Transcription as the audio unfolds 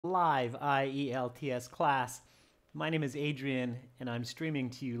live IELTS class. My name is Adrian and I'm streaming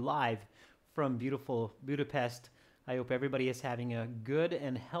to you live from beautiful Budapest. I hope everybody is having a good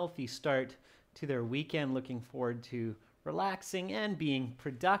and healthy start to their weekend. Looking forward to relaxing and being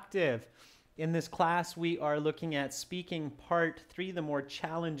productive. In this class, we are looking at speaking part 3, the more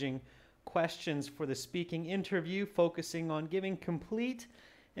challenging questions for the speaking interview, focusing on giving complete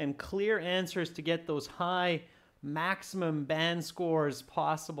and clear answers to get those high maximum band scores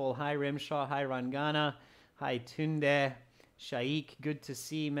possible. Hi Rimshaw, hi Rangana, hi Tunde, Shaikh. Good to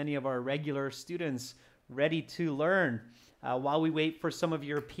see many of our regular students ready to learn. While we wait for some of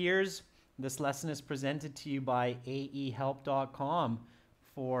your peers, this lesson is presented to you by aehelp.com.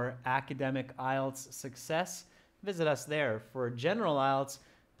 For academic IELTS success, visit us there. For general IELTS,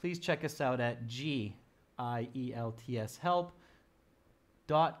 please check us out at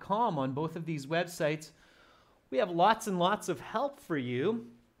IELTShelp.com. On both of these websites, we have lots and lots of help for you.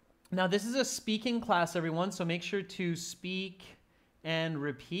 Now, this is a speaking class, everyone, so make sure to speak and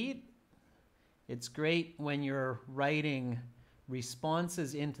repeat. It's great when you're writing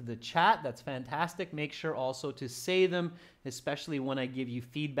responses into the chat. That's fantastic. Make sure also to say them, especially when I give you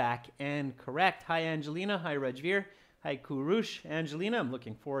feedback and correct. Hi, Angelina. Hi, Rajveer. Hi, Kurush. Angelina, I'm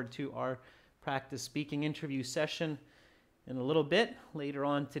looking forward to our practice speaking interview session in a little bit later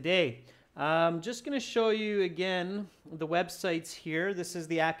on today. I'm just going to show you again the websites here. This is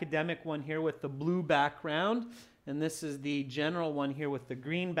the academic one here with the blue background, and this is the general one here with the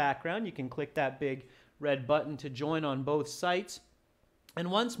green background. You can click that big red button to join on both sites.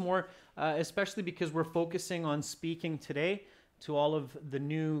 And once more, especially because we're focusing on speaking today to all of the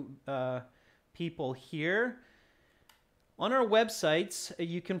new people here, on our websites,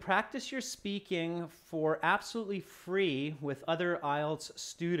 you can practice your speaking for absolutely free with other IELTS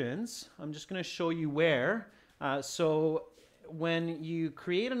students. I'm just going to show you where. So when you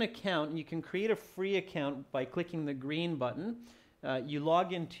create an account, you can create a free account by clicking the green button. You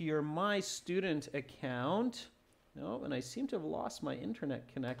log into your My Student account. Oh, and I seem to have lost my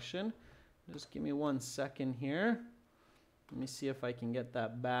internet connection. Just give me 1 second here. Let me see if I can get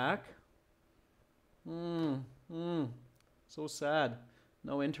that back. So sad.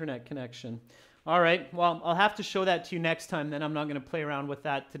 No internet connection. All right. Well, I'll have to show that to you next time. Then I'm not going to play around with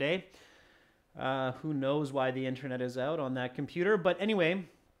that today. Who knows why the internet is out on that computer. But anyway,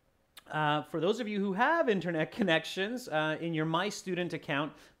 for those of you who have internet connections, in your My Student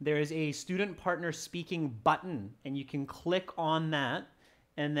account, there is a Student Partner Speaking button. And you can click on that.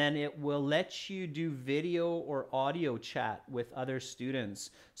 And then it will let you do video or audio chat with other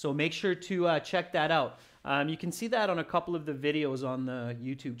students. So make sure to check that out. You can see that on a couple of the videos on the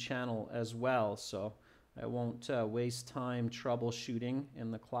YouTube channel as well. So I won't waste time troubleshooting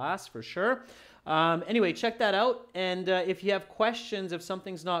in the class for sure. Anyway, check that out. And if you have questions, if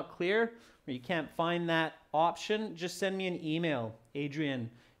something's not clear or you can't find that option, just send me an email,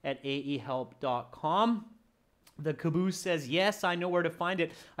 adrian@aehelp.com. The caboose says, yes, I know where to find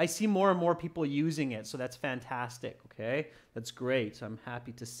it. I see more and more people using it, so that's fantastic, okay? That's great. I'm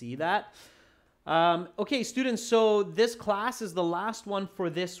happy to see that. Okay, students, so this class is the last one for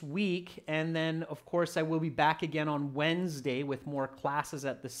this week, and then, of course, I will be back again on Wednesday with more classes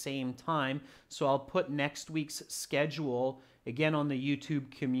at the same time, so I'll put next week's schedule again on the YouTube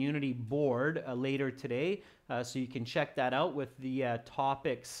community board later today, so you can check that out with the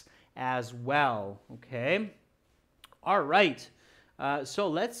topics as well, okay? All right, so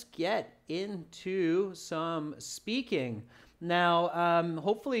let's get into some speaking. Now,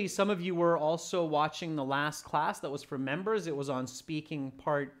 hopefully some of you were also watching the last class that was for members. It was on speaking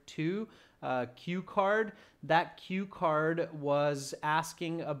part 2, cue card. That cue card was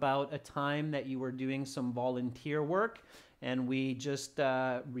asking about a time that you were doing some volunteer work, and we just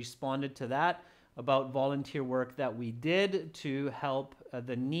responded to that about volunteer work that we did to help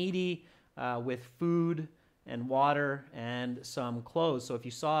the needy with food and water and some clothes. So if you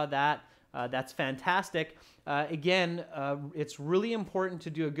saw that, that's fantastic. Again, it's really important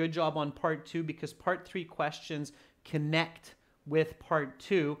to do a good job on part 2 because part 3 questions connect with part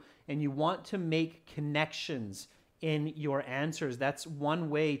 2, and you want to make connections in your answers. That's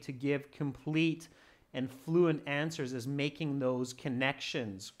one way to give complete and fluent answers, is making those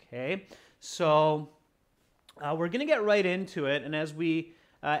connections, okay? So we're going to get right into it, and as we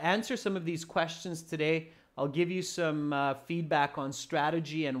answer some of these questions today, I'll give you some feedback on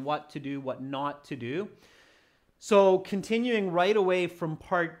strategy and what to do, what not to do. So continuing right away from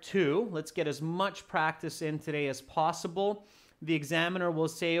part 2, let's get as much practice in today as possible. The examiner will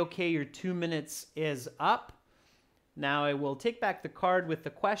say, okay, your 2 minutes is up. Now I will take back the card with the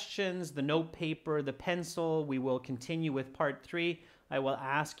questions, the note paper, the pencil. We will continue with part 3. I will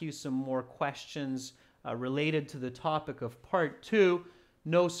ask you some more questions related to the topic of part 2.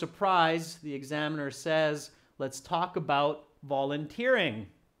 No surprise, the examiner says, let's talk about volunteering.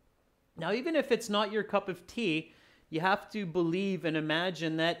 Now, even if it's not your cup of tea, you have to believe and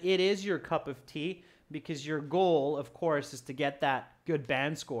imagine that it is your cup of tea, because your goal, of course, is to get that good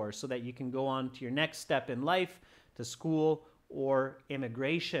band score so that you can go on to your next step in life, to school or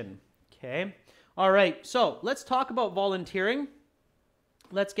immigration. Okay? All right, so let's talk about volunteering.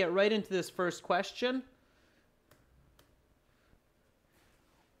 Let's get right into this first question.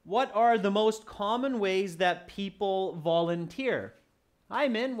 What are the most common ways that people volunteer? Hi,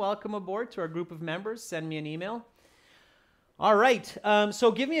 Min. Welcome aboard to our group of members. Send me an email. All right.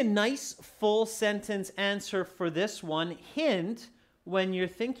 So give me a nice full sentence answer for this one. Hint, when you're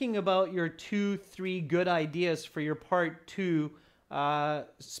thinking about your 2-3 good ideas for your part 2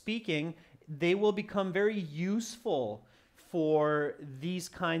 speaking, they will become very useful for these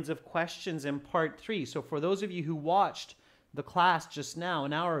kinds of questions in part 3. So for those of you who watched the class just now,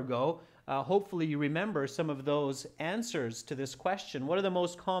 an hour ago, hopefully you remember some of those answers to this question. What are the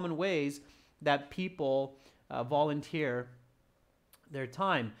most common ways that people volunteer their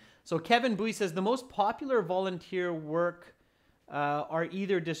time? So Kevin Bui says the most popular volunteer work are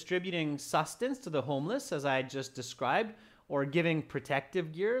either distributing sustenance to the homeless, as I just described, or giving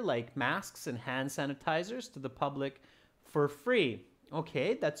protective gear like masks and hand sanitizers to the public for free.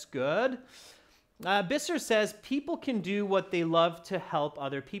 Okay, that's good. Bisser says people can do what they love to help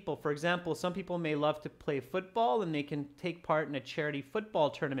other people. For example, some people may love to play football and they can take part in a charity football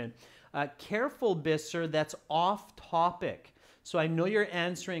tournament. Careful, Bisser, that's off topic. So I know you're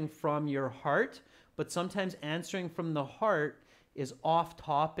answering from your heart, but sometimes answering from the heart is off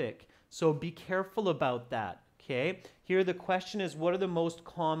topic. So be careful about that, okay? Here the question is, what are the most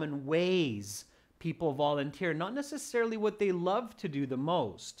common ways people volunteer? Not necessarily what they love to do the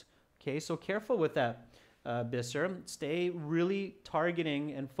most. Okay, so careful with that, Bisser. Stay really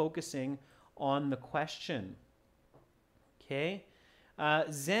targeting and focusing on the question. Okay.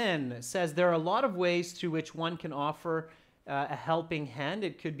 Zen says there are a lot of ways through which one can offer a helping hand.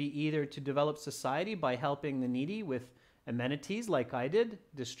 It could be either to develop society by helping the needy with amenities like I did,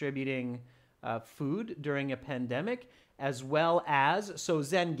 distributing food during a pandemic, as well as, so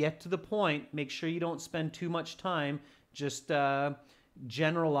Zen, get to the point. Make sure you don't spend too much time just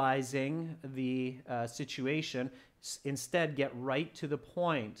generalizing the situation. Instead, get right to the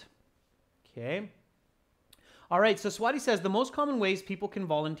point. Okay. All right, so Swati says the most common ways people can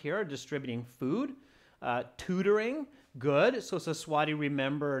volunteer are distributing food, tutoring. Good. So Swati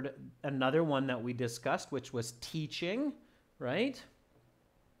remembered another one that we discussed, which was teaching, right?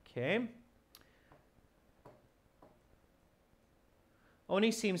 Okay.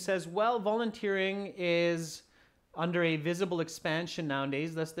 Onisim says, well, volunteering is under a visible expansion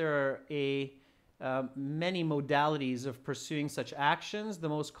nowadays, thus there are many modalities of pursuing such actions. The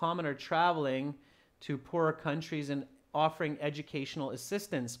most common are traveling to poorer countries and offering educational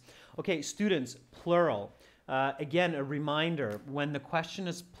assistance. Okay, students, plural. Again, a reminder, when the question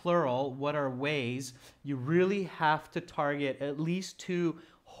is plural, what are ways, you really have to target at least 2,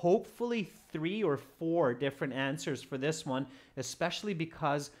 hopefully 3 or 4 different answers for this one, especially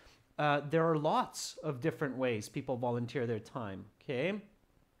because there are lots of different ways people volunteer their time, okay?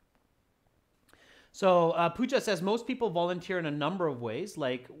 So Pooja says most people volunteer in a number of ways,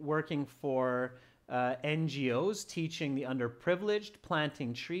 like working for NGOs, teaching the underprivileged,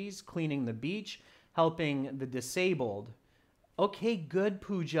 planting trees, cleaning the beach, helping the disabled. Okay, good,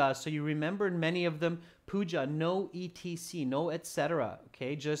 Pooja. So you remembered many of them. Pooja, no etc, no etc.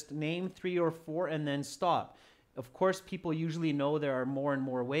 Okay, just name 3 or 4 and then stop. Of course, people usually know there are more and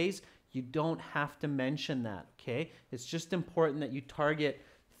more ways. You don't have to mention that, okay? It's just important that you target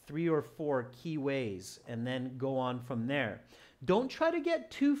 3 or 4 key ways and then go on from there. Don't try to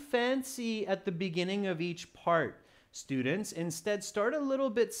get too fancy at the beginning of each part, students. Instead, start a little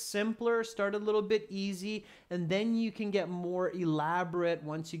bit simpler, start a little bit easy, and then you can get more elaborate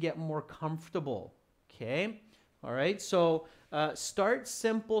once you get more comfortable, okay? All right, so start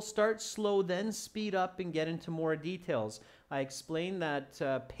simple, start slow, then speed up and get into more details. I explained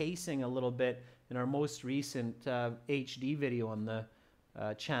that pacing a little bit in our most recent HD video on the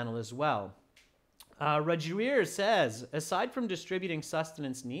channel as well. Rajir says, aside from distributing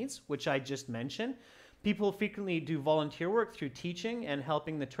sustenance needs, which I just mentioned, people frequently do volunteer work through teaching and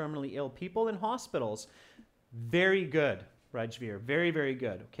helping the terminally ill people in hospitals. Very good, Rajvir. Very, very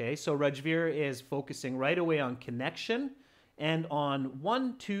good. Okay, so Rajvir is focusing right away on connection and on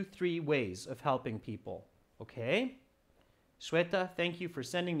 1, 2, 3 ways of helping people. Okay? Shweta, thank you for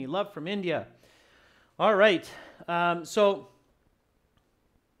sending me love from India. All right. So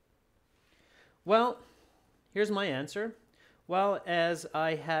Well, here's my answer. Well, as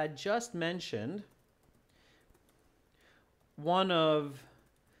I had just mentioned, one of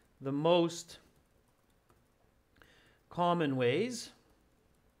the most common ways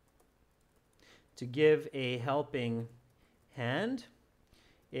to give a helping hand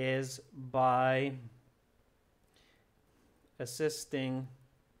is by assisting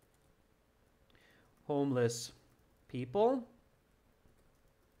homeless people.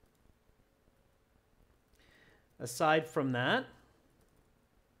 Aside from that,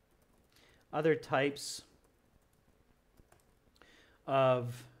 other types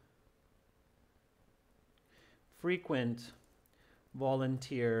of frequent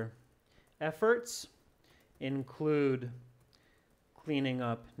volunteer efforts include cleaning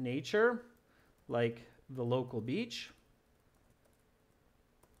up nature, like the local beach,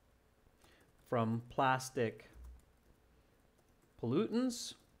 from plastic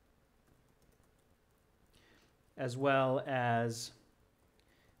pollutants, as well as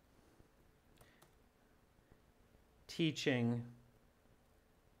teaching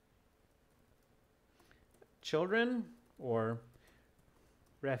children or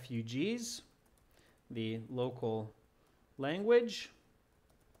refugees the local language.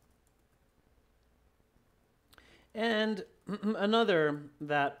 And another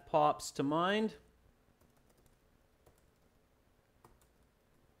that pops to mind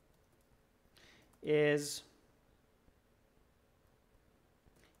is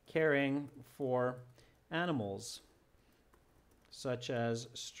caring for animals, such as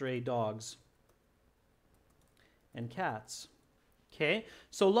stray dogs and cats. Okay,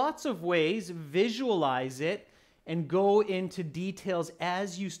 so lots of ways. Visualize it and go into details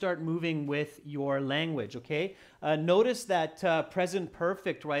as you start moving with your language, okay? Notice that present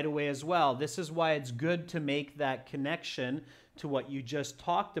perfect right away as well. This is why it's good to make that connection to what you just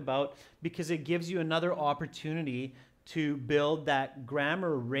talked about, because it gives you another opportunity to build that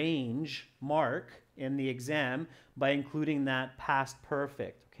grammar range mark in the exam by including that past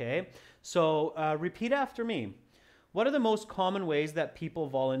perfect, okay? So repeat after me. What are the most common ways that people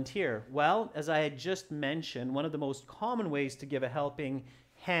volunteer? Well, as I had just mentioned, one of the most common ways to give a helping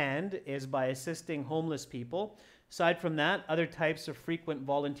hand is by assisting homeless people. Aside from that, other types of frequent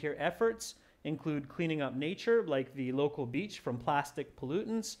volunteer efforts include cleaning up nature, like the local beach, from plastic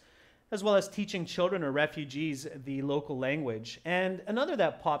pollutants, as well as teaching children or refugees the local language. And another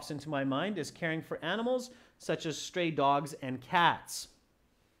that pops into my mind is caring for animals, such as stray dogs and cats.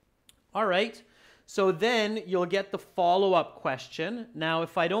 All right. So then you'll get the follow-up question. Now,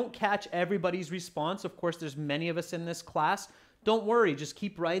 if I don't catch everybody's response, of course, there's many of us in this class. Don't worry, just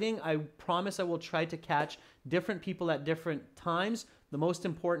keep writing. I promise I will try to catch different people at different times. The most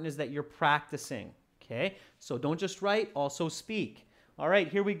important is that you're practicing, okay? So don't just write, also speak. All right,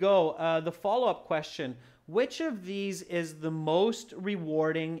 here we go. The follow-up question. Which of these is the most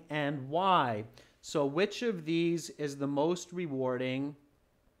rewarding and why? So which of these is the most rewarding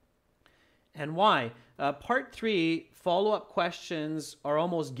and why? Part 3, follow-up questions are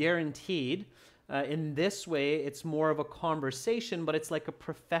almost guaranteed. In this way, it's more of a conversation, but it's like a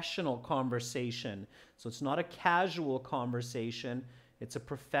professional conversation. So it's not a casual conversation, it's a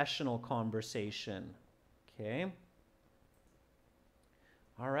professional conversation. Okay?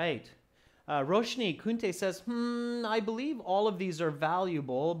 All right. Roshni Kunte says, I believe all of these are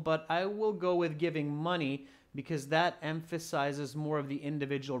valuable, but I will go with giving money because that emphasizes more of the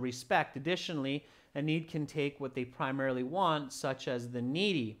individual respect. Additionally, a need can take what they primarily want, such as the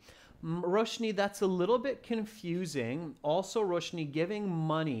needy. Roshni, that's a little bit confusing. Also, Roshni, giving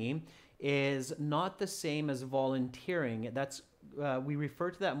money is not the same as volunteering. That's we refer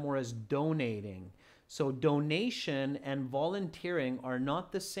to that more as donating. So donation and volunteering are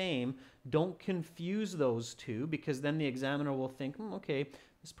not the same. Don't confuse those two, because then the examiner will think, okay,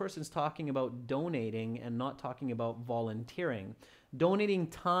 this person's talking about donating and not talking about volunteering. Donating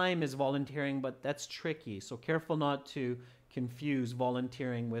time is volunteering, but that's tricky. So careful not to confuse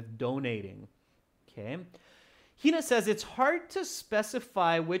volunteering with donating. Okay. Hina says it's hard to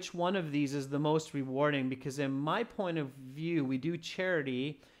specify which one of these is the most rewarding, because in my point of view, we do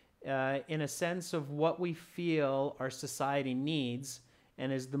charity in a sense of what we feel our society needs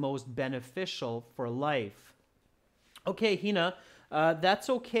and is the most beneficial for life. Okay, Hina,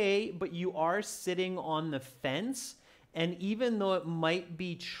 that's okay, but you are sitting on the fence. And even though it might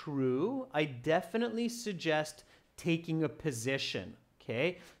be true, I definitely suggest taking a position.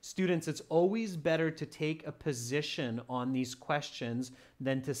 Okay, students, it's always better to take a position on these questions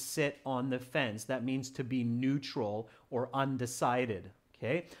than to sit on the fence. That means to be neutral or undecided.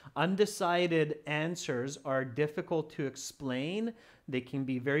 Okay, undecided answers are difficult to explain. They can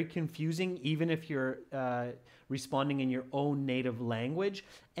be very confusing, even if you're responding in your own native language,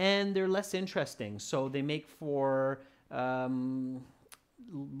 and they're less interesting. So they make for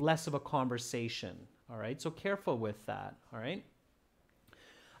less of a conversation. All right, so careful with that. All right.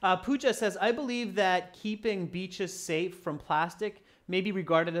 Pooja says, I believe that keeping beaches safe from plastic may be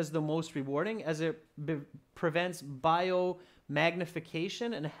regarded as the most rewarding, as it prevents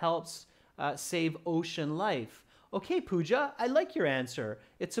biomagnification and helps save ocean life. Okay, Pooja, I like your answer.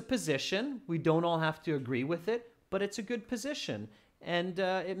 It's a position. We don't all have to agree with it, but it's a good position, and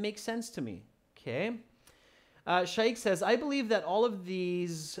it makes sense to me. Okay. Shaikh says, I believe that all of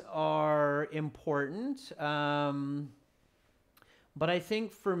these are important, but I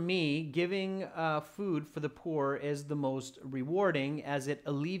think for me, giving food for the poor is the most rewarding, as it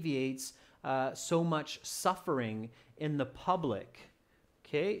alleviates so much suffering in the public.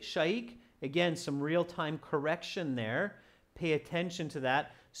 Okay, Shaikh, again, some real-time correction there. Pay attention to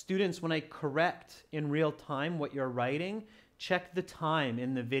that. Students, when I correct in real time what you're writing, check the time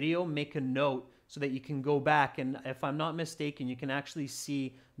in the video, make a note so that you can go back, and if I'm not mistaken, you can actually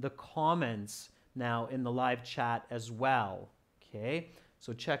see the comments now in the live chat as well. Okay,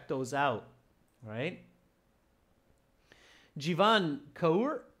 so check those out. All right. Jivan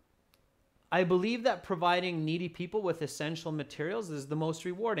Kaur, I believe that providing needy people with essential materials is the most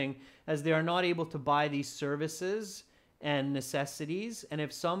rewarding, as they are not able to buy these services and necessities. And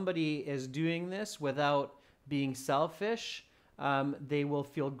if somebody is doing this without being selfish, they will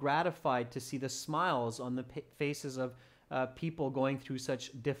feel gratified to see the smiles on the faces of people going through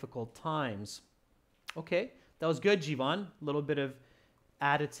such difficult times. Okay, that was good, Jivan. A little bit of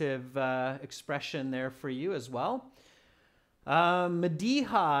additive expression there for you as well.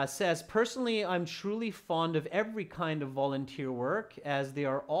 Madiha says, personally, I'm truly fond of every kind of volunteer work, as they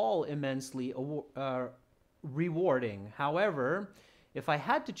are all immensely rewarding. However, if I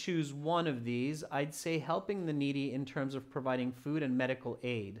had to choose one of these, I'd say helping the needy in terms of providing food and medical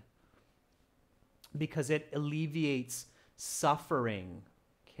aid, because it alleviates suffering.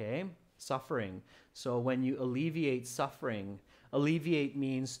 Okay, suffering. So when you alleviate suffering, alleviate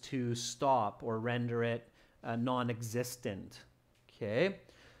means to stop or render it non-existent. Okay,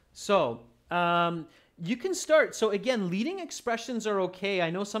 so you can start. So again, leading expressions are okay. I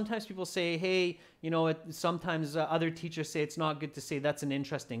know sometimes people say, hey, you know, sometimes other teachers say it's not good to say that's an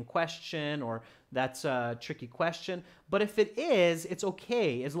interesting question or that's a tricky question. But if it is, it's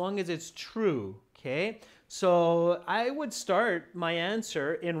okay as long as it's true. Okay, so I would start my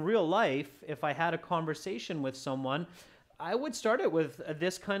answer in real life. If I had a conversation with someone, I would start it with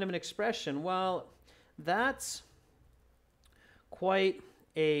this kind of an expression. Well, that's quite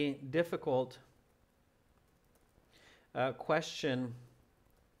a difficult question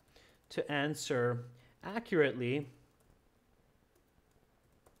to answer accurately,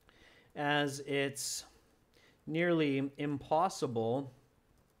 as it's nearly impossible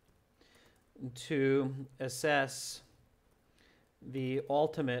to assess the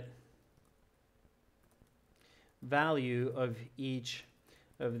ultimate value of each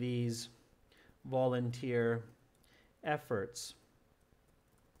of these volunteer efforts.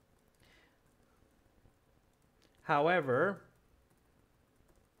 However,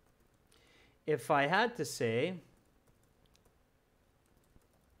 if I had to say,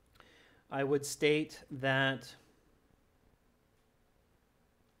 I would state that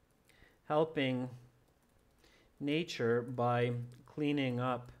helping nature by cleaning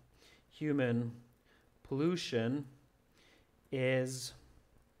up human pollution is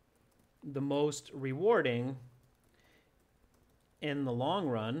the most rewarding in the long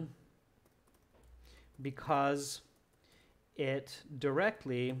run, because it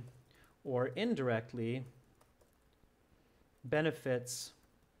directly or indirectly benefits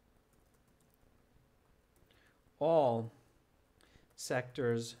all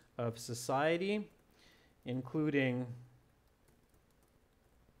sectors of society, including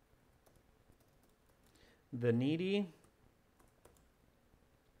the needy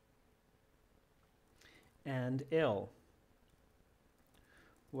and ill.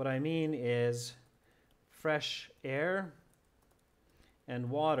 What I mean is, fresh air and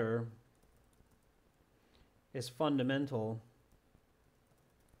water is fundamental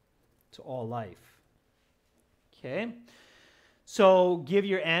to all life. Okay? So give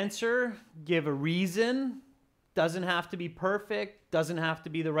your answer, give a reason. Doesn't have to be perfect, doesn't have to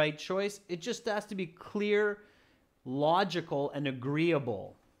be the right choice. It just has to be clear, logical, and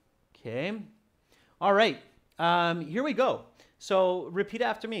agreeable. Okay? All right, here we go. So repeat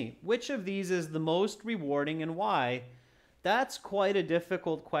after me. Which of these is the most rewarding and why? That's quite a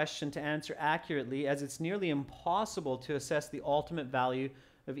difficult question to answer accurately, as it's nearly impossible to assess the ultimate value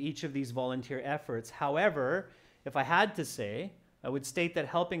of each of these volunteer efforts. However, if I had to say, I would state that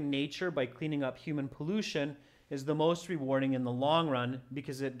helping nature by cleaning up human pollution is the most rewarding in the long run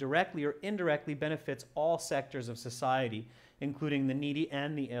because it directly or indirectly benefits all sectors of society, including the needy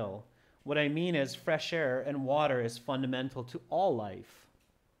and the ill. What I mean is fresh air and water is fundamental to all life.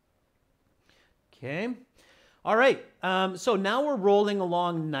 Okay. All right. So now we're rolling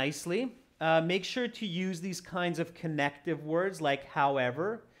along nicely. Make sure to use these kinds of connective words like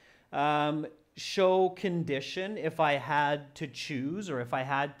however, show condition if I had to choose or if I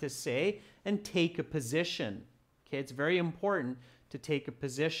had to say, and take a position. Okay, it's very important to take a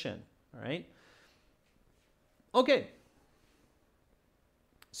position. All right. Okay.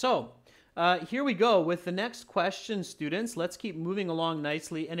 So here we go with the next question, students. Let's keep moving along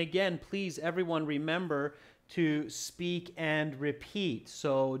nicely. And again, please, everyone, remember to speak and repeat.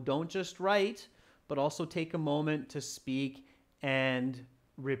 So don't just write, but also take a moment to speak and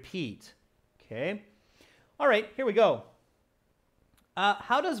repeat. Okay? All right, here we go.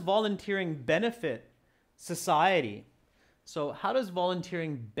 How does volunteering benefit society? So how does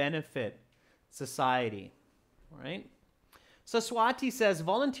volunteering benefit society? All right? So Swati says,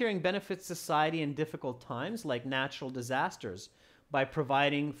 volunteering benefits society in difficult times like natural disasters by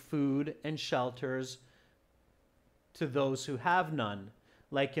providing food and shelters to those who have none.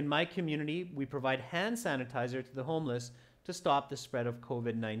 Like in my community, we provide hand sanitizer to the homeless to stop the spread of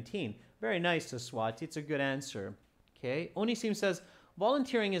COVID-19. Very nice, Swati. It's a good answer. Okay. Onisim says,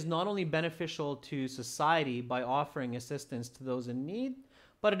 volunteering is not only beneficial to society by offering assistance to those in need,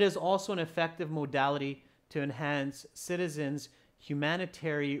 but it is also an effective modality to enhance citizens'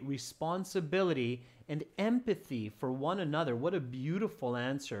 humanitarian responsibility and empathy for one another. What a beautiful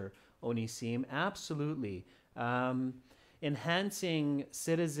answer, Onisim. Absolutely. Enhancing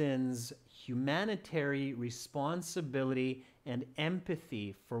citizens' humanitarian responsibility and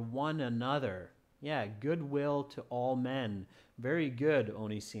empathy for one another. Yeah, goodwill to all men. Very good,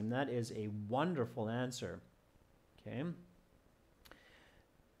 Onisim. That is a wonderful answer. Okay.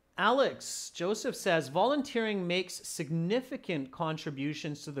 Alex Joseph says, volunteering makes significant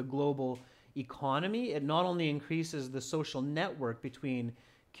contributions to the global economy. It not only increases the social network between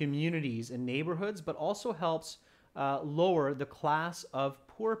communities and neighborhoods, but also helps lower the class of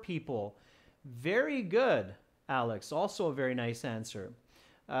poor people. Very good, Alex. Also a very nice answer.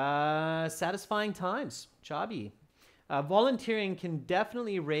 Satisfying times, Chabi. Volunteering can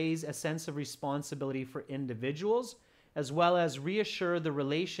definitely raise a sense of responsibility for individuals, as well as reassure the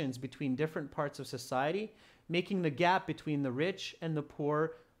relations between different parts of society, making the gap between the rich and the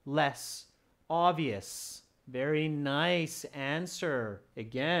poor less obvious. Very nice answer.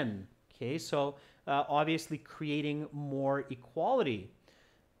 Again, okay, so obviously creating more equality.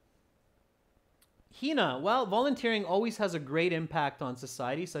 Hina, well, volunteering always has a great impact on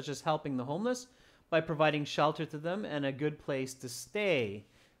society, such as helping the homeless by providing shelter to them and a good place to stay.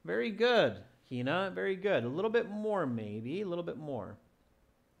 Very good, Hina, very good. A little bit more, maybe, a little bit more.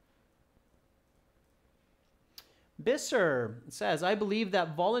 Bisser says, I believe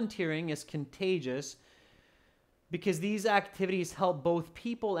that volunteering is contagious because these activities help both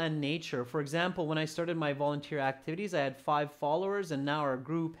people and nature. For example, when I started my volunteer activities, I had 5 followers, and now our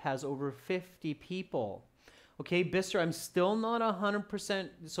group has over 50 people. Okay, Bisser, I'm still not 100%,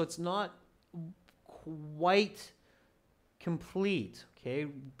 so it's not quite complete. Okay,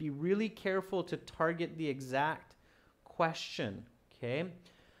 be really careful to target the exact question. Okay,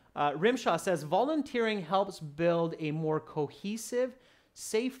 Rimshaw says, volunteering helps build a more cohesive,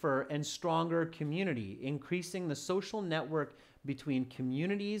 safer, and stronger community, increasing the social network between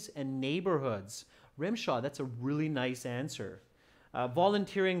communities and neighborhoods. Rimshaw, that's a really nice answer.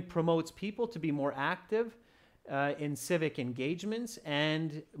 Volunteering promotes people to be more active in civic engagements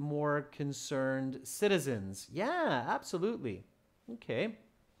and more concerned citizens. Yeah, absolutely. Okay.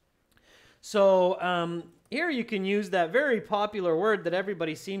 So here you can use that very popular word that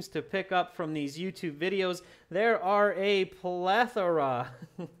everybody seems to pick up from these YouTube videos. There are a plethora.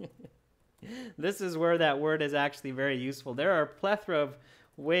 This is where that word is actually very useful. There are a plethora of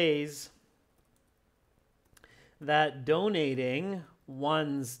ways that donating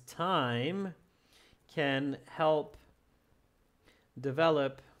one's time can help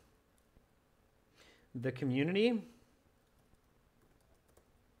develop the community.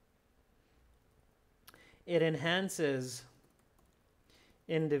 It enhances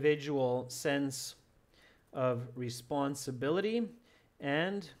individual sense of responsibility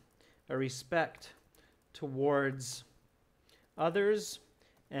and a respect towards others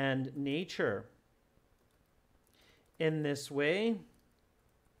and nature. in this way,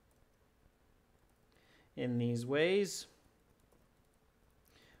 in these ways,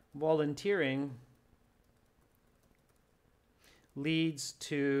 volunteering leads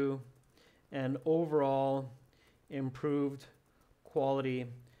to an overall improved quality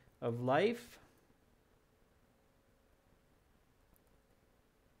of life,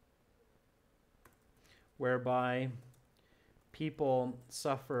 whereby people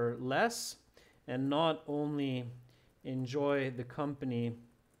suffer less and not only enjoy the company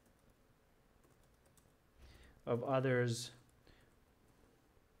of others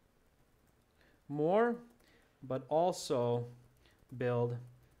more, but also build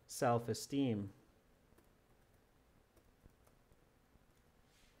self-esteem.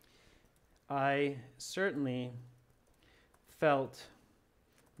 I certainly felt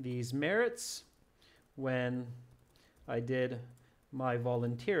these merits when I did my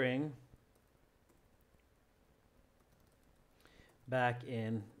volunteering back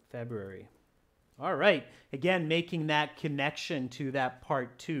in February. All right. Again, making that connection to that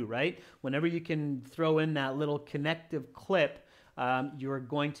part 2, right? Whenever you can throw in that little connective clip, you're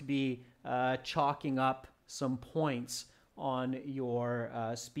going to be chalking up some points on your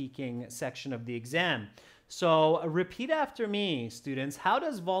speaking section of the exam. So repeat after me, students. How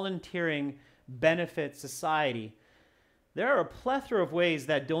does volunteering benefit society? There are a plethora of ways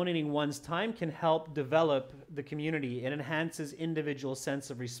that donating one's time can help develop the community. It enhances individual sense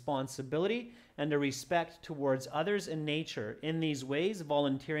of responsibility and a respect towards others and nature. In these ways,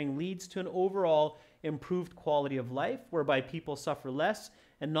 volunteering leads to an overall improved quality of life, whereby people suffer less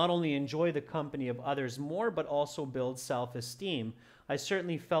and not only enjoy the company of others more, but also build self-esteem. I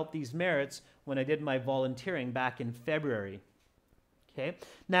certainly felt these merits when I did my volunteering back in February. Okay.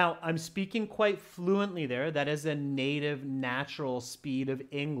 Now, I'm speaking quite fluently there. That is a native, natural speed of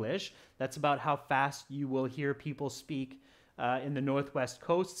English. That's about how fast you will hear people speak in the Northwest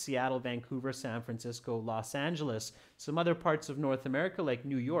Coast, Seattle, Vancouver, San Francisco, Los Angeles. Some other parts of North America, like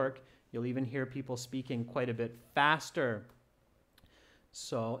New York, you'll even hear people speaking quite a bit faster.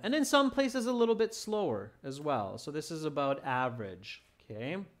 So, and in some places a little bit slower as well. So this is about average.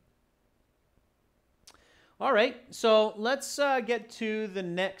 Okay. All right, so let's get to the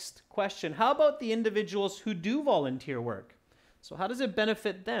next question. How about the individuals who do volunteer work? So how does it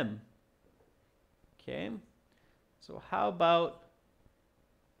benefit them? Okay, so how about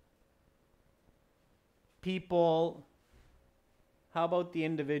people, how about the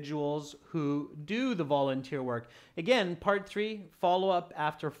individuals who do the volunteer work? Again, part 3, follow-up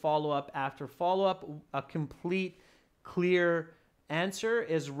after follow-up after follow-up, a complete, clear answer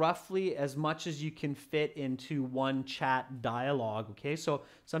is roughly as much as you can fit into one chat dialogue, okay? So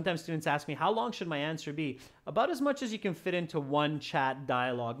sometimes students ask me, how long should my answer be? About as much as you can fit into one chat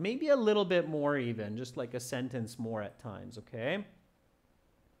dialogue, maybe a little bit more even, just like a sentence more at times, okay?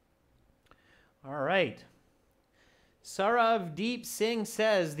 All right. Saravdeep Singh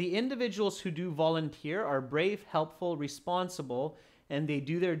says, the individuals who do volunteer are brave, helpful, responsible, and they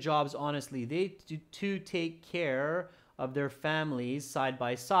do their jobs honestly. They too take care of their families side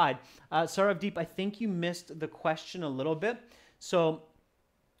by side. Saravdeep, I think you missed the question a little bit. So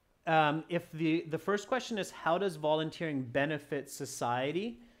if the first question is, how does volunteering benefit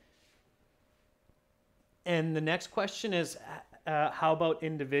society? And the next question is, how about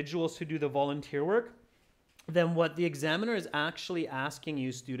individuals who do the volunteer work? Then what the examiner is actually asking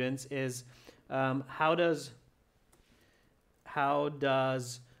you, students, is how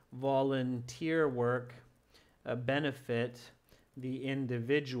does volunteer work benefit the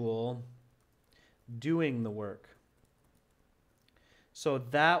individual doing the work? So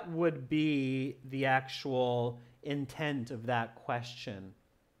that would be the actual intent of that question.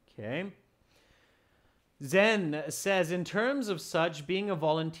 Okay. Zen says, in terms of such, being a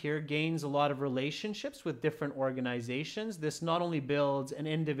volunteer gains a lot of relationships with different organizations. This not only builds an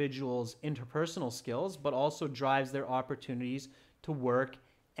individual's interpersonal skills, but also drives their opportunities to work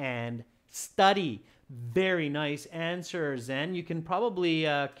and study. Very nice answer, Zen. You can probably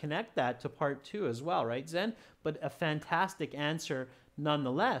connect that to part 2 as well, right, Zen? But a fantastic answer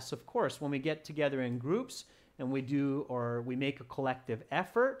nonetheless. Of course, when we get together in groups and we make a collective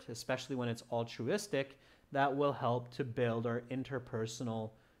effort, especially when it's altruistic, that will help to build our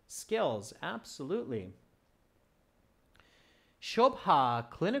interpersonal skills. Absolutely. Shobha,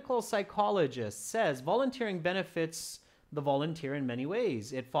 clinical psychologist, says volunteering benefits the volunteer in many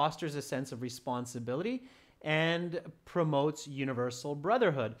ways. It fosters a sense of responsibility and promotes universal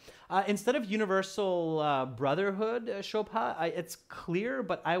brotherhood. Instead of universal brotherhood, Shobha, it's clear,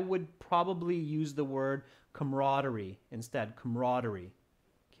 but I would probably use the word camaraderie instead. Camaraderie.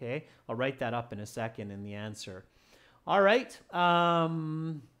 Okay, I'll write that up in a second in the answer. All right.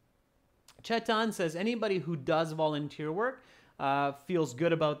 Chetan says, anybody who does volunteer work feels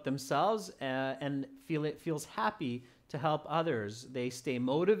good about themselves and feels happy to help others. They stay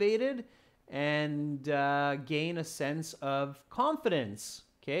motivated and gain a sense of confidence.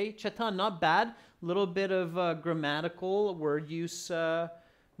 Okay, Chetan, not bad. A little bit of grammatical word use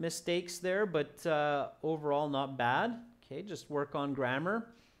mistakes there, but overall not bad. Okay, just work on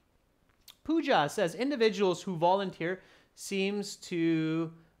grammar. Pooja says, individuals who volunteer seems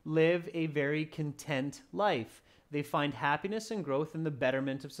to live a very content life. They find happiness and growth in the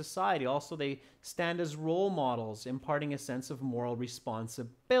betterment of society. Also, they stand as role models, imparting a sense of moral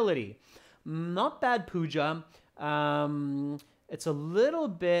responsibility. Not bad, Pooja. It's a little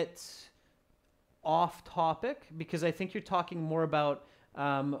bit off topic because I think you're talking more about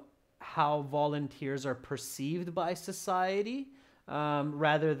how volunteers are perceived by society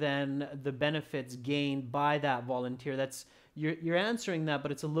rather than the benefits gained by that volunteer. That's you're answering that,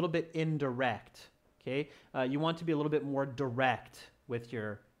 but it's a little bit indirect. Okay, you want to be a little bit more direct with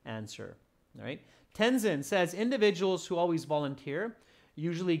your answer. All right. Tenzin says individuals who always volunteer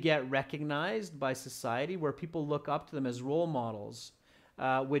usually get recognized by society, where people look up to them as role models,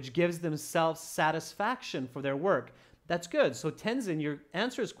 which gives them self-satisfaction for their work. That's good. So Tenzin, your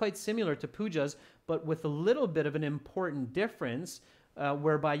answer is quite similar to Pooja's, but with a little bit of an important difference,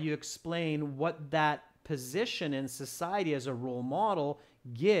 whereby you explain what that position in society as a role model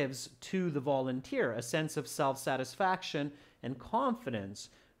gives to the volunteer, a sense of self-satisfaction and confidence,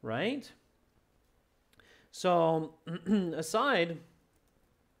 right? So aside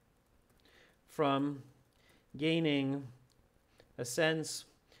from gaining a sense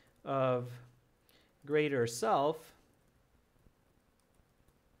of greater self,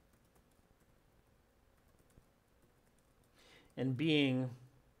 and being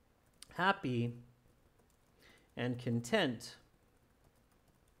happy and content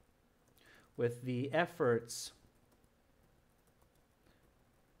with the efforts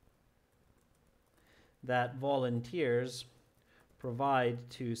that volunteers provide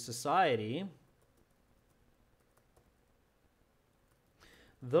to society,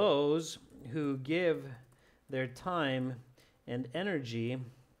 those who give their time and energy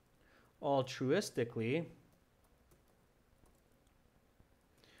altruistically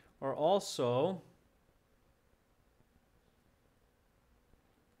are also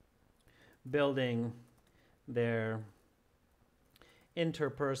building their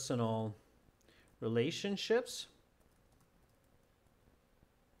interpersonal relationships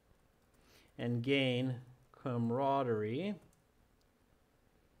and gain camaraderie.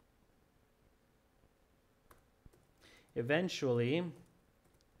 Eventually,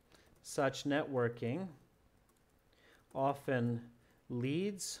 such networking often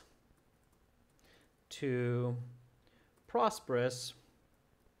leads to prosperous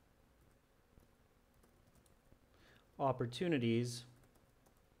opportunities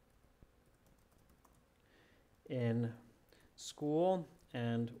in school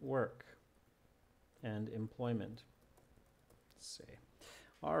and work and employment. Let's see.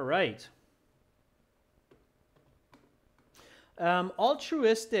 All right.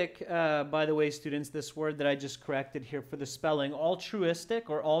 Altruistic, by the way, students, this word that I just corrected here for the spelling, altruistic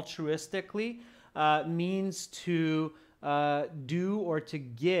or altruistically means to do or to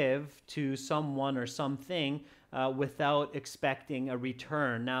give to someone or something without expecting a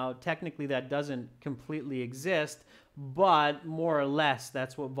return. Now, technically that doesn't completely exist, but more or less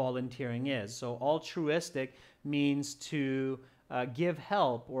that's what volunteering is. So altruistic means to give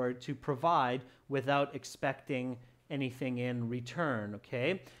help or to provide without expecting anything in return,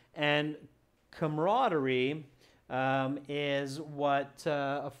 okay? And camaraderie is what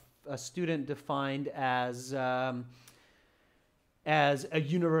a student defined as a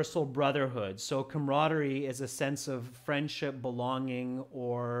universal brotherhood. So camaraderie is a sense of friendship, belonging,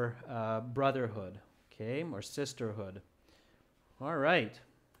 or brotherhood, okay, or sisterhood. All right.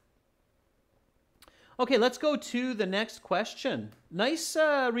 Okay, let's go to the next question. Nice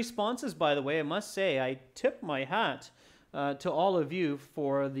responses, by the way, I must say. I tip my hat to all of you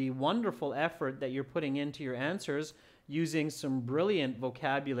for the wonderful effort that you're putting into your answers, using some brilliant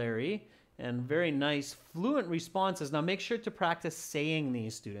vocabulary and very nice fluent responses. Now make sure to practice saying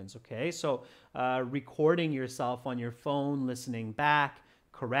these, students, okay? So recording yourself on your phone, listening back,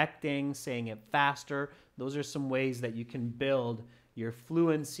 correcting, saying it faster. Those are some ways that you can build your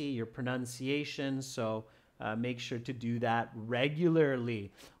fluency, your pronunciation, so make sure to do that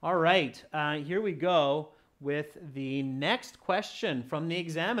regularly. All right, here we go with the next question from the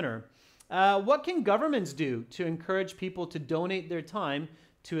examiner. What can governments do to encourage people to donate their time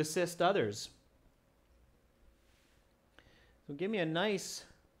to assist others? So give me a nice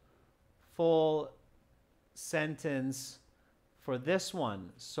full sentence for this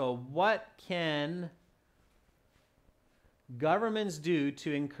one. So what can governments do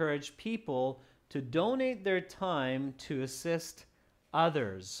to encourage people to donate their time to assist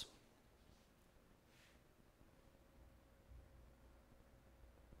others?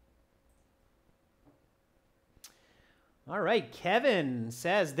 All right, Kevin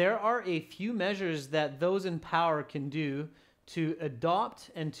says there are a few measures that those in power can do to adopt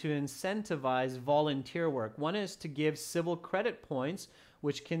and to incentivize volunteer work. One is to give civil credit points,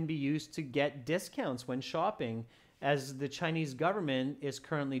 which can be used to get discounts when shopping, as the Chinese government is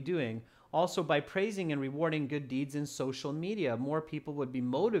currently doing. Also, by praising and rewarding good deeds in social media, more people would be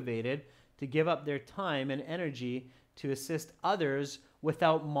motivated to give up their time and energy to assist others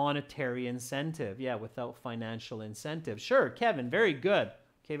without monetary incentive. Yeah, without financial incentive. Sure, Kevin, very good.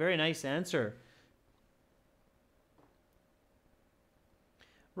 Okay, very nice answer.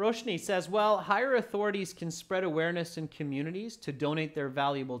 Roshni says, well, higher authorities can spread awareness in communities to donate their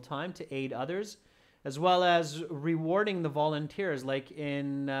valuable time to aid others, as well as rewarding the volunteers, like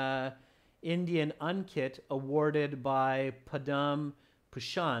in Indian Ankit, awarded by Padam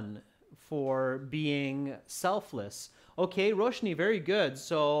Pushan for being selfless. Okay, Roshni, very good.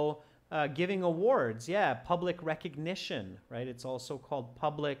 So giving awards, yeah, public recognition, right? It's also called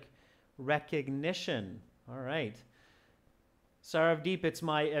public recognition. All right. Saravdeep, it's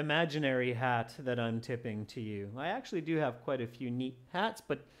my imaginary hat that I'm tipping to you. I actually do have quite a few neat hats,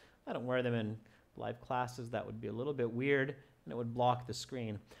 but I don't wear them in live classes. That would be a little bit weird, and it would block the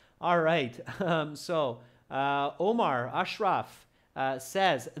screen. All right, Omar Ashraf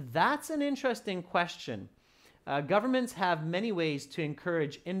says, that's an interesting question. Governments have many ways to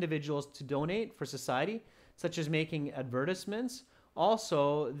encourage individuals to donate for society, such as making advertisements.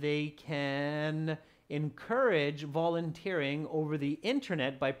 Also, they can encourage volunteering over the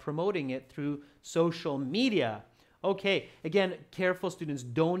internet by promoting it through social media. Okay, again, careful students,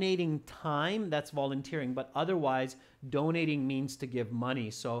 donating time, that's volunteering, but otherwise donating means to give money.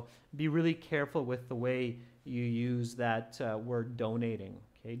 So be really careful with the way you use that word donating.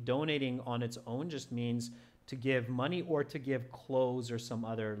 Okay, donating on its own just means to give money or to give clothes or some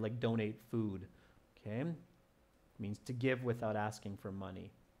other, like donate food. Okay, it means to give without asking for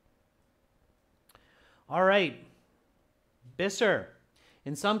money. All right, Bisser.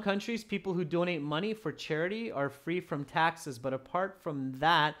 In some countries, people who donate money for charity are free from taxes, but apart from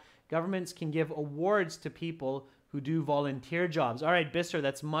that, governments can give awards to people who do volunteer jobs. All right, Bisser,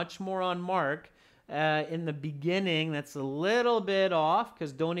 that's much more on mark. In the beginning, that's a little bit off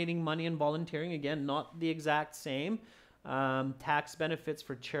because donating money and volunteering, again, not the exact same. Tax benefits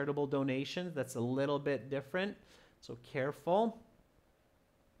for charitable donations, that's a little bit different. So careful.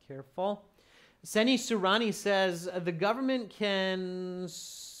 Careful. Seni Surani says the government can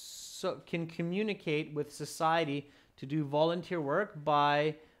communicate with society to do volunteer work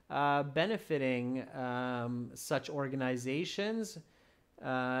by benefiting such organizations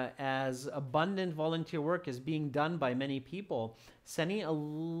as abundant volunteer work is being done by many people. Seni, a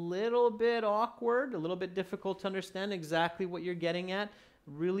little bit awkward, a little bit difficult to understand exactly what you're getting at.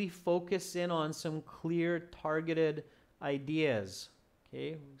 Really focus in on some clear, targeted ideas.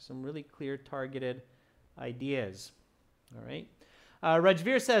 Okay, some really clear, targeted ideas. All right.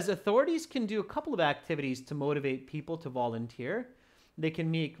 Rajveer says authorities can do a couple of activities to motivate people to volunteer. They can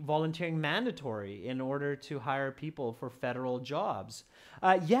make volunteering mandatory in order to hire people for federal jobs.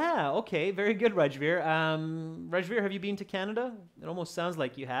 Yeah, okay, very good, Rajveer. Rajveer, have you been to Canada? It almost sounds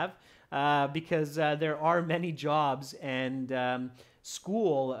like you have, because there are many jobs and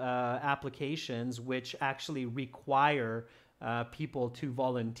school applications which actually require people to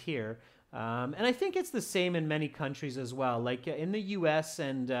volunteer. And I think it's the same in many countries as well. Like in the US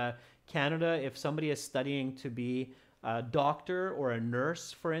and Canada, if somebody is studying to be a doctor or a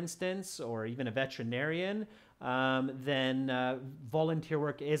nurse, for instance, or even a veterinarian, then volunteer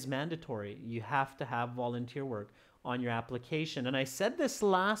work is mandatory. You have to have volunteer work on your application. And I said this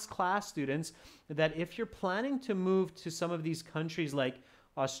last class, students, that if you're planning to move to some of these countries like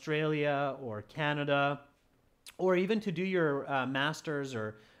Australia or Canada, or even to do your master's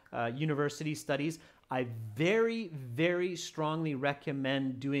or university studies, I very, very strongly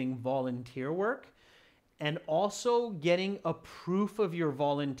recommend doing volunteer work and also getting a proof of your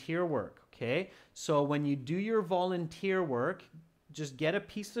volunteer work, okay? So when you do your volunteer work, just get a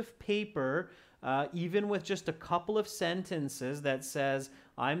piece of paper, even with just a couple of sentences that says,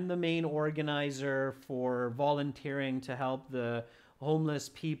 I'm the main organizer for volunteering to help the homeless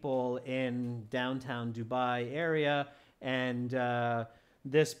people in downtown Dubai area, and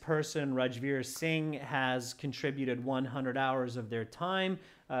this person, Rajveer Singh, has contributed 100 hours of their time.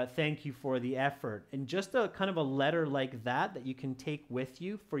 Thank you for the effort. And just a kind of a letter like that that you can take with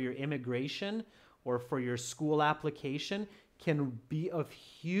you for your immigration or for your school application can be of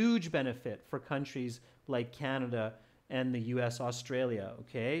huge benefit for countries like Canada and the US, Australia,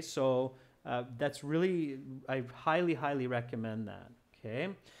 okay? So that's really, I highly, highly recommend that, okay?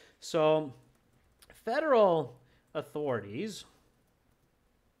 So federal authorities,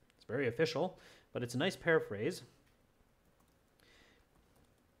 it's very official, but it's a nice paraphrase,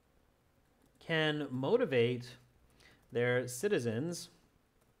 can motivate their citizens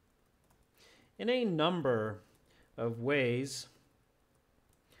in a number of ways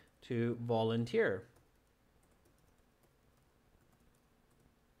to volunteer.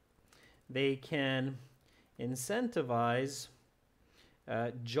 They can incentivize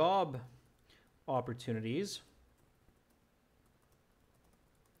job opportunities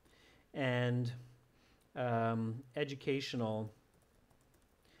and educational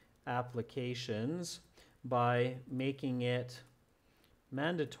applications by making it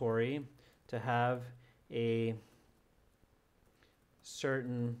mandatory to have a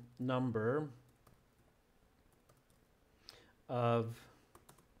certain number of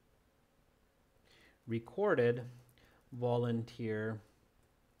recorded volunteer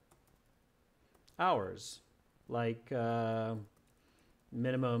hours, like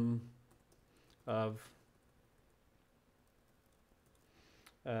minimum of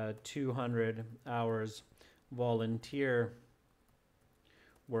 200 hours volunteer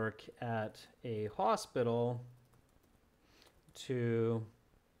work at a hospital to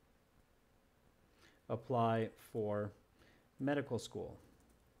apply for medical school.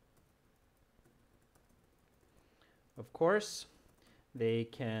 Of course, they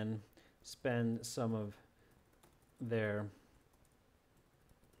can spend some of their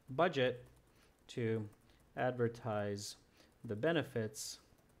budget to advertise the benefits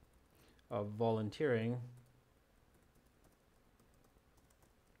of volunteering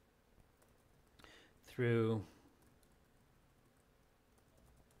through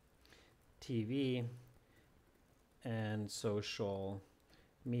TV and social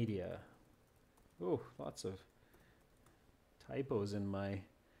media. Ooh, lots of typos in my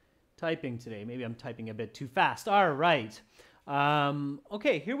typing today. Maybe I'm typing a bit too fast. All right.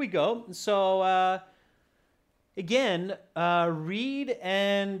 Okay, here we go. So again, read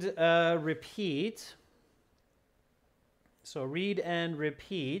and repeat. So read and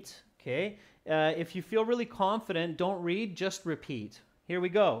repeat, okay? If you feel really confident, don't read, just repeat. Here we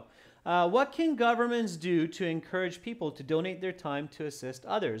go. What can governments do to encourage people to donate their time to assist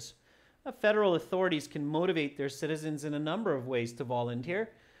others? Federal authorities can motivate their citizens in a number of ways to volunteer.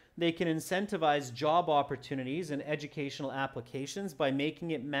 They can incentivize job opportunities and educational applications by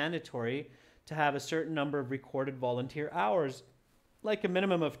making it mandatory to have a certain number of recorded volunteer hours, like a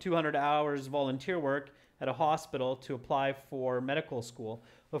minimum of 200 hours volunteer work at a hospital to apply for medical school.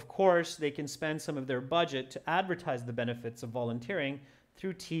 Of course, they can spend some of their budget to advertise the benefits of volunteering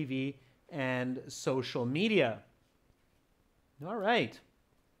through TV and social media. All right.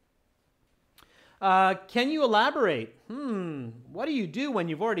 Can you elaborate? What do you do when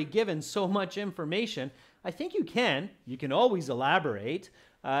you've already given so much information? I think you can. You can always elaborate.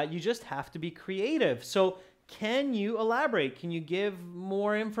 You just have to be creative. So can you elaborate? Can you give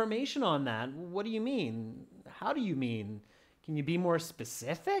more information on that? What do you mean? How do you mean? Can you be more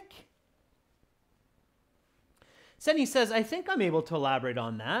specific? Senny says, I think I'm able to elaborate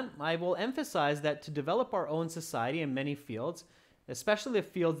on that. I will emphasize that to develop our own society in many fields, especially the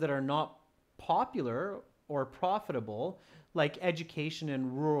fields that are not popular or profitable, like education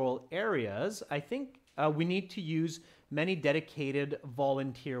in rural areas, I think we need to use many dedicated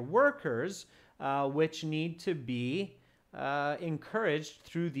volunteer workers, which need to be encouraged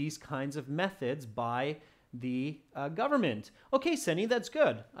through these kinds of methods by the government. Okay, Senny, that's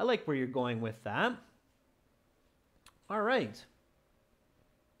good. I like where you're going with that. All right.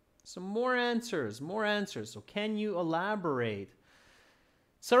 Some more answers, more answers. So can you elaborate?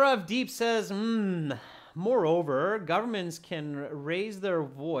 Sarav Deep says, moreover, governments can raise their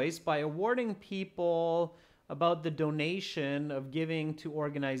voice by awarding people about the donation of giving to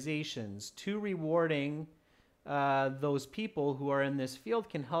organizations. To rewarding those people who are in this field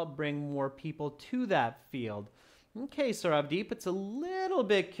can help bring more people to that field. Okay, Sarav Deep, it's a little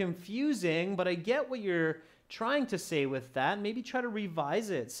bit confusing, but I get what you're trying to say with that. Maybe try to revise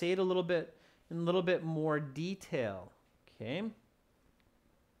it. Say it a little bit in a little bit more detail. Okay.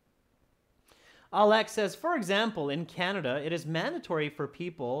 Alex says, for example, in Canada, it is mandatory for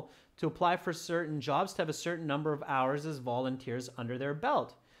people to apply for certain jobs to have a certain number of hours as volunteers under their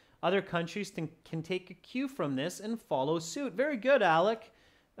belt. Other countries can take a cue from this and follow suit. Very good, Alec.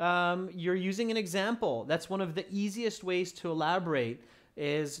 You're using an example. That's one of the easiest ways to elaborate,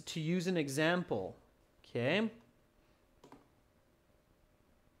 is to use an example. Okay.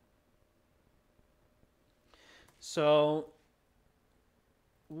 So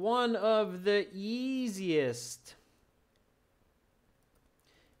one of the easiest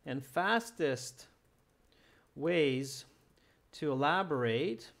and fastest ways to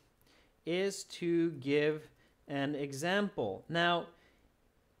elaborate is to give an example. Now,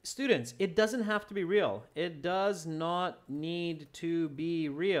 students, it doesn't have to be real. It does not need to be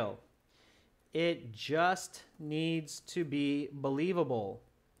real. It just needs to be believable.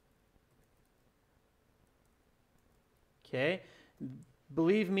 Okay?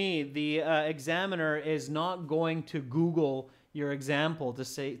 Believe me, the examiner is not going to Google your example to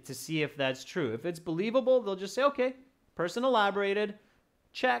see if that's true. If it's believable, they'll just say, okay, person elaborated,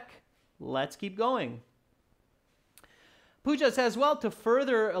 check, let's keep going. Pooja says, well, to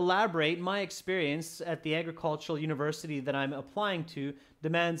further elaborate, my experience at the agricultural university that I'm applying to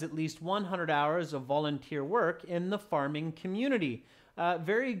demands at least 100 hours of volunteer work in the farming community.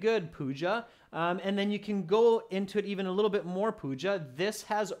 Very good, Pooja. And then you can go into it even a little bit more, Pooja. This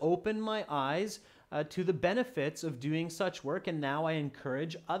has opened my eyes to the benefits of doing such work, and now I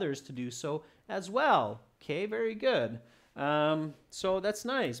encourage others to do so as well. Okay, very good. So that's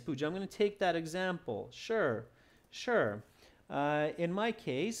nice, Pooja. I'm going to take that example. Sure, sure. In my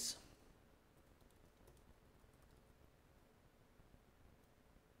case,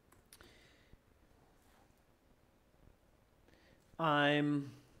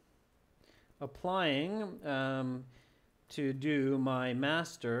 I'm applying to do my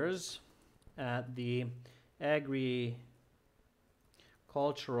master's at the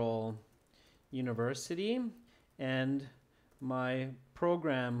agricultural university, and my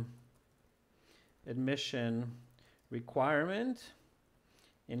program admission requirement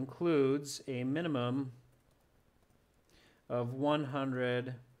includes a minimum of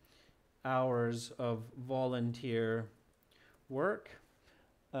 100 hours of volunteer work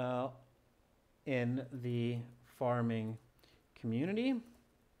in the farming community,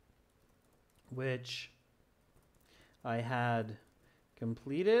 which I had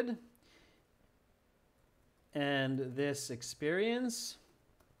completed, and this experience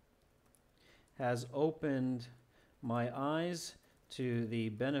has opened my eyes to the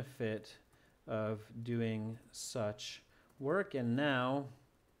benefit of doing such work, and now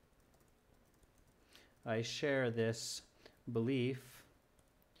I share this belief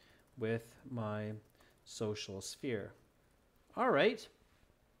with my social sphere. All right,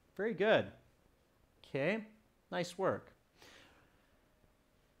 very good. Okay, nice work.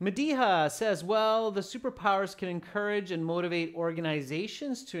 Mediha says, well, the superpowers can encourage and motivate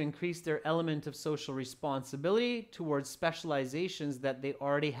organizations to increase their element of social responsibility towards specializations that they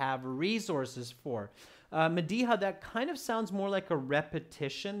already have resources for. Mediha, that kind of sounds more like a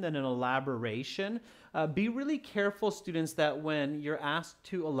repetition than an elaboration. Be really careful, students, that when you're asked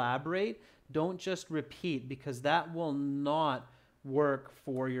to elaborate, don't just repeat, because that will not work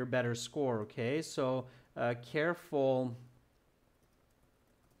for your better score, okay? So careful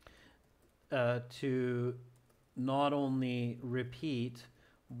to not only repeat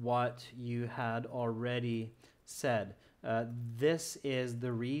what you had already said. This is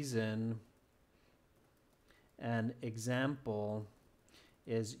the reason an example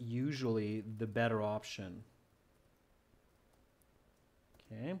is usually the better option.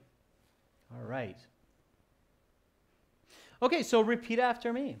 Okay, all right. Okay, so repeat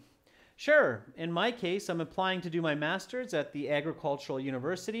after me. Sure, in my case, I'm applying to do my master's at the Agricultural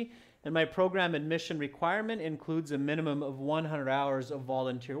University, and my program admission requirement includes a minimum of 100 hours of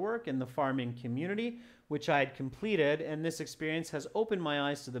volunteer work in the farming community, which I had completed, and this experience has opened my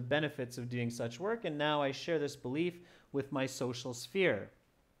eyes to the benefits of doing such work, and now I share this belief with my social sphere.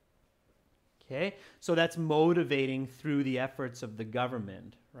 Okay, so that's motivating through the efforts of the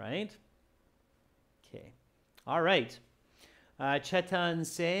government, right? Okay, all right. Chetan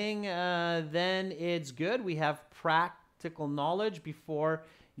saying, then it's good. We have practical knowledge before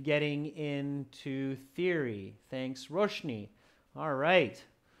getting into theory. Thanks, Roshni. All right.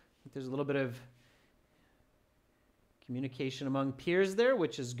 I think there's a little bit of communication among peers there,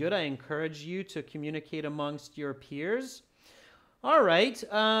 which is good. I encourage you to communicate amongst your peers. All right.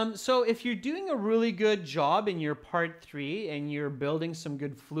 So if you're doing a really good job in your part 3 and you're building some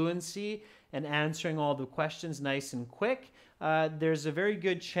good fluency and answering all the questions nice and quick, there's a very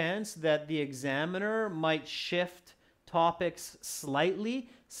good chance that the examiner might shift topics slightly,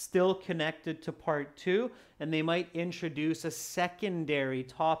 still connected to part 2, and they might introduce a secondary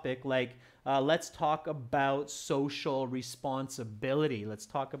topic like let's talk about social responsibility. Let's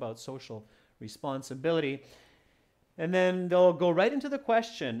talk about social responsibility. And then they'll go right into the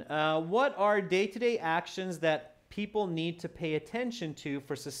question, what are day-to-day actions that people need to pay attention to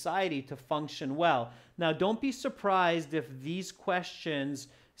for society to function well? Now, don't be surprised if these questions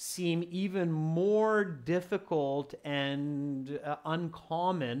seem even more difficult and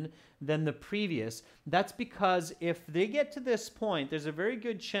uncommon than the previous. That's because if they get to this point, there's a very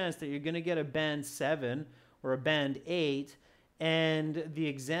good chance that you're going to get a band 7 or a band 8, and the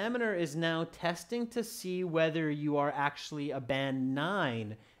examiner is now testing to see whether you are actually a band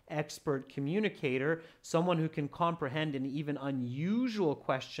 9 expert communicator, someone who can comprehend an even unusual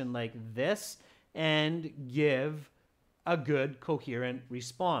question like this and give a good, coherent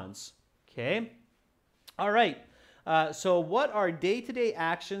response. Okay? All right. So what are day-to-day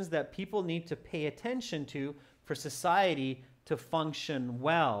actions that people need to pay attention to for society to function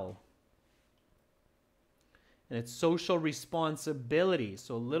well? And it's social responsibility,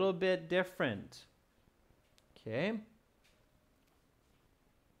 so a little bit different. Okay?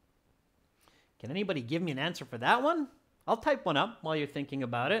 Can anybody give me an answer for that one? I'll type one up while you're thinking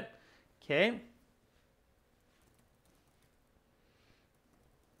about it. Okay?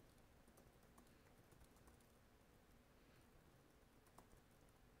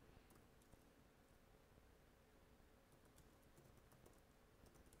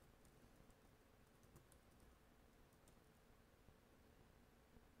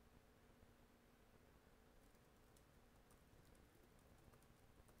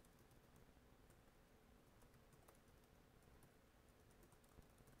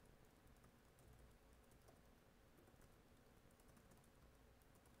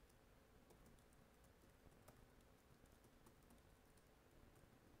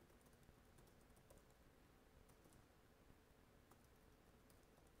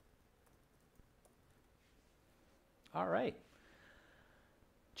 All right.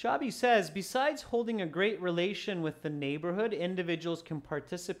 Chabi says, besides holding a great relation with the neighborhood, individuals can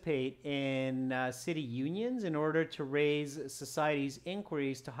participate in city unions in order to raise society's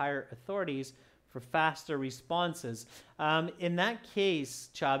inquiries to higher authorities for faster responses. In that case,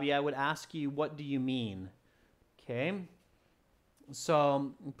 Chabi, I would ask you, what do you mean? Okay.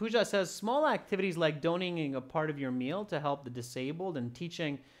 So Pooja says, small activities like donating a part of your meal to help the disabled and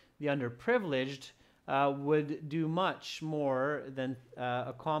teaching the underprivileged would do much more than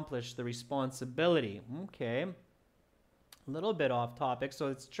accomplish the responsibility. Okay. A little bit off topic, so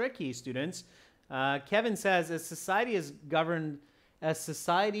it's tricky, students. Kevin says, as society is governed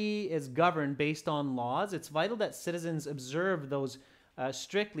based on laws, it's vital that citizens observe those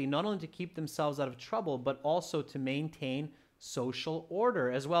strictly, not only to keep themselves out of trouble, but also to maintain social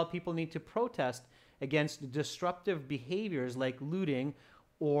order. As well, people need to protest against disruptive behaviors like looting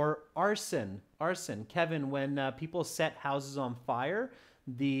or arson. Kevin, when people set houses on fire,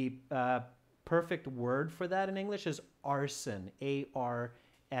 the perfect word for that in English is arson. A-R-S-O-N.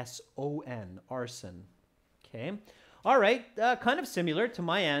 Arson. Okay. All right. Kind of similar to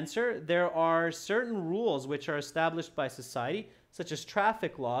my answer. There are certain rules which are established by society, such as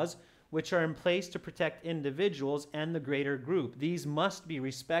traffic laws, which are in place to protect individuals and the greater group. These must be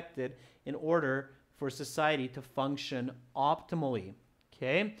respected in order for society to function optimally.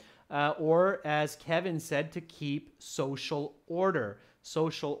 Okay, or as Kevin said, to keep social order.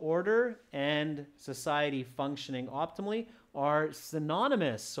 Social order and society functioning optimally are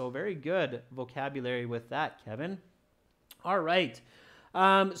synonymous. So very good vocabulary with that, Kevin. All right.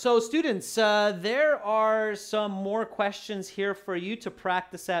 So students, there are some more questions here for you to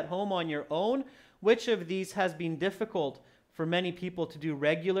practice at home on your own. Which of these has been difficult for many people to do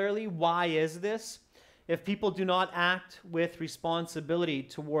regularly? Why is this? If people do not act with responsibility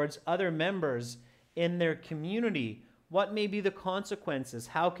towards other members in their community, what may be the consequences?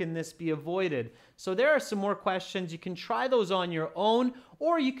 How can this be avoided? So there are some more questions. You can try those on your own,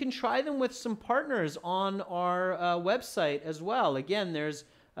 or you can try them with some partners on our website as well. Again, there's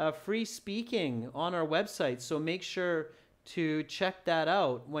free speaking on our website, so make sure to check that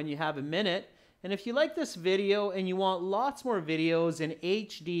out when you have a minute. And if you like this video and you want lots more videos in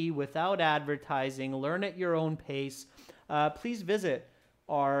HD without advertising, learn at your own pace, please visit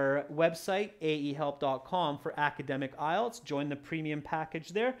our website, aehelp.com, for academic IELTS. Join the premium package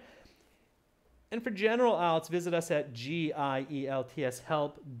there. And for general IELTS, visit us at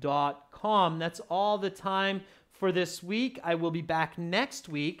gieltshelp.com. That's all the time for this week. I will be back next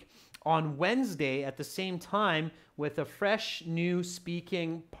week on Wednesday at the same time with a fresh new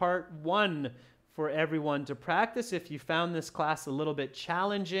speaking part 1 for everyone to practice. If you found this class a little bit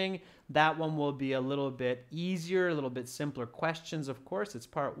challenging, that one will be a little bit easier, a little bit simpler questions, of course. It's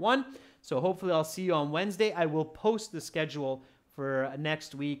part 1. So hopefully I'll see you on Wednesday. I will post the schedule for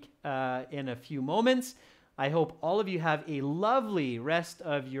next week in a few moments. I hope all of you have a lovely rest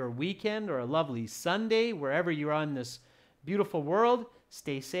of your weekend or a lovely Sunday, wherever you are in this beautiful world.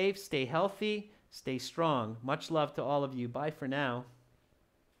 Stay safe, stay healthy, stay strong. Much love to all of you. Bye for now.